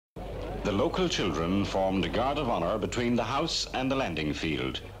The local children formed a guard of honor between the house and the landing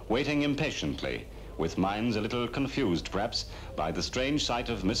field, waiting impatiently, with minds a little confused, perhaps, by the strange sight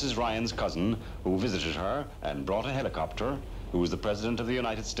of Mrs. Ryan's cousin, who visited her and brought a helicopter, who was the President of the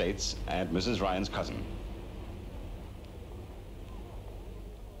United States and Mrs. Ryan's cousin.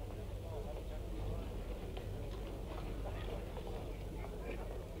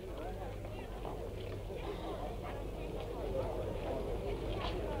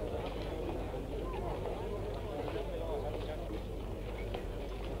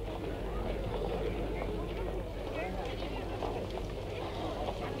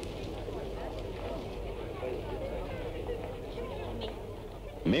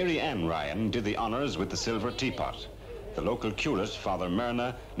 Mary Ann Ryan did the honors with the silver teapot. The local curate, Father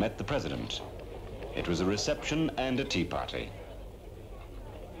Myrna, met the president. It was a reception and a tea party.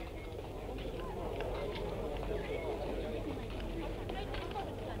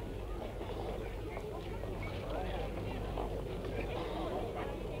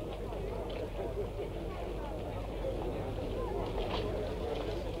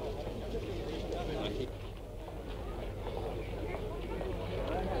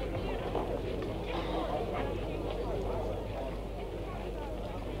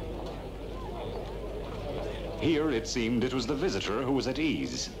 Here, it seemed, it was the visitor who was at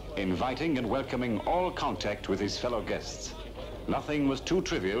ease, inviting and welcoming all contact with his fellow guests. Nothing was too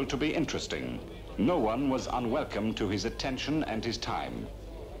trivial to be interesting. No one was unwelcome to his attention and his time.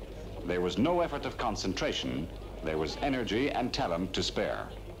 There was no effort of concentration. There was energy and talent to spare.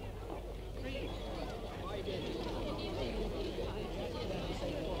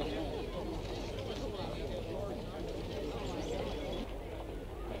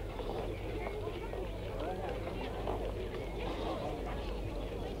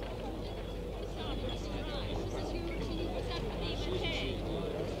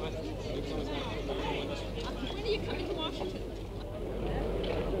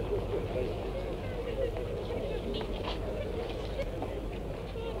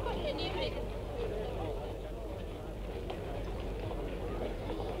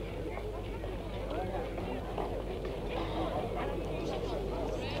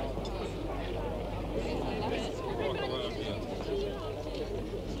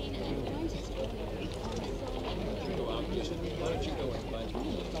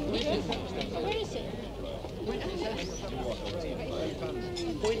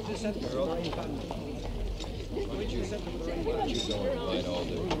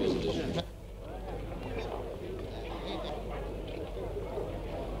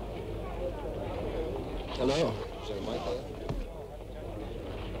 Hello. Is there a mic there?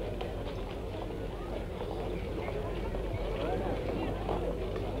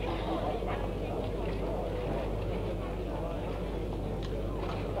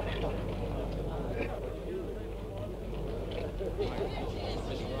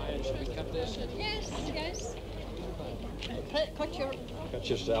 Mrs. Ryan, should we cut this? Yes, yes. Cut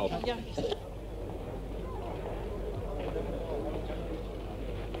yourself. Yeah.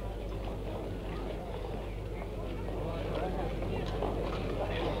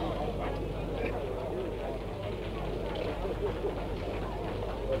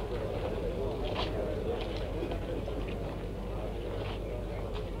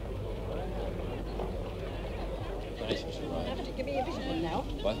 Thanks, Mrs. Ryan. Give me a piece of it now.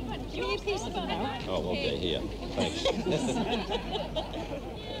 What? Give me a piece of it now. Oh, okay, here. Thanks.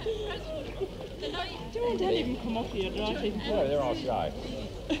 Don't let him come up here, don't you? No, they're all shy.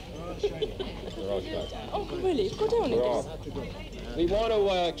 They're all shy. Oh, really? Go down again. We want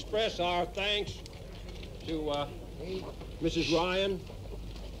to express our thanks to Mrs. Ryan,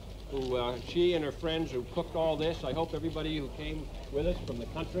 who she and her friends who cooked all this. I hope everybody who came with us from the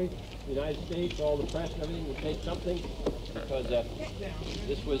country, the United States, all the press and everything will take something, because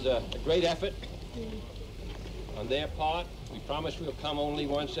this was a great effort on their part. We promise we'll come only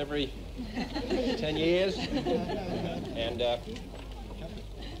once every 10 years. And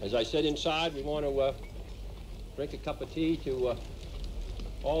as I said inside, we want to drink a cup of tea to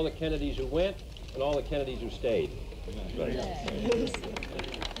all the Kennedys who went and all the Kennedys who stayed. Right. Good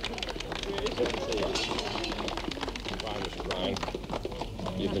to see you. Bye, Mr. Ryan.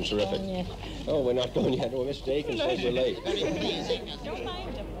 You've been terrific. Oh, we're not going yet. No, Mr. Aiken says we're late. Don't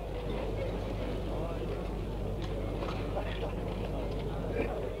mind him.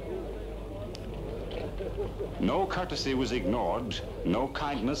 No courtesy was ignored, no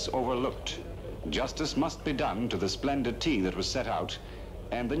kindness overlooked. Justice must be done to the splendid tea that was set out,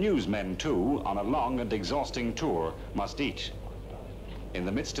 and the newsmen, too, on a long and exhausting tour, must eat. In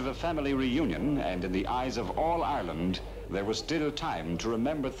the midst of a family reunion, and in the eyes of all Ireland, there was still time to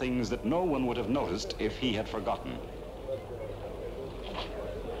remember things that no one would have noticed if he had forgotten.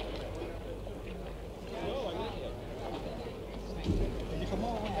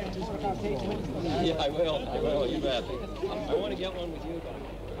 Yeah, I will, you bet. I want to get one with you, buddy.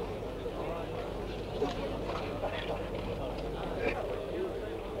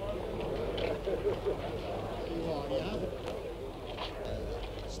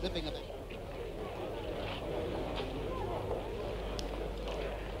 Slipping a bit.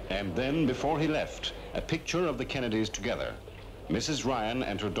 And then, before he left, a picture of the Kennedys together. Mrs. Ryan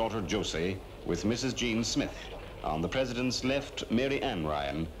and her daughter Josie with Mrs. Jean Smith. On the president's left, Mary Ann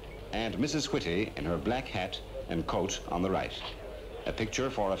Ryan, and Mrs. Whitty in her black hat and coat on the right. A picture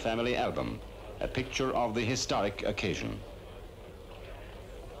for a family album, a picture of the historic occasion.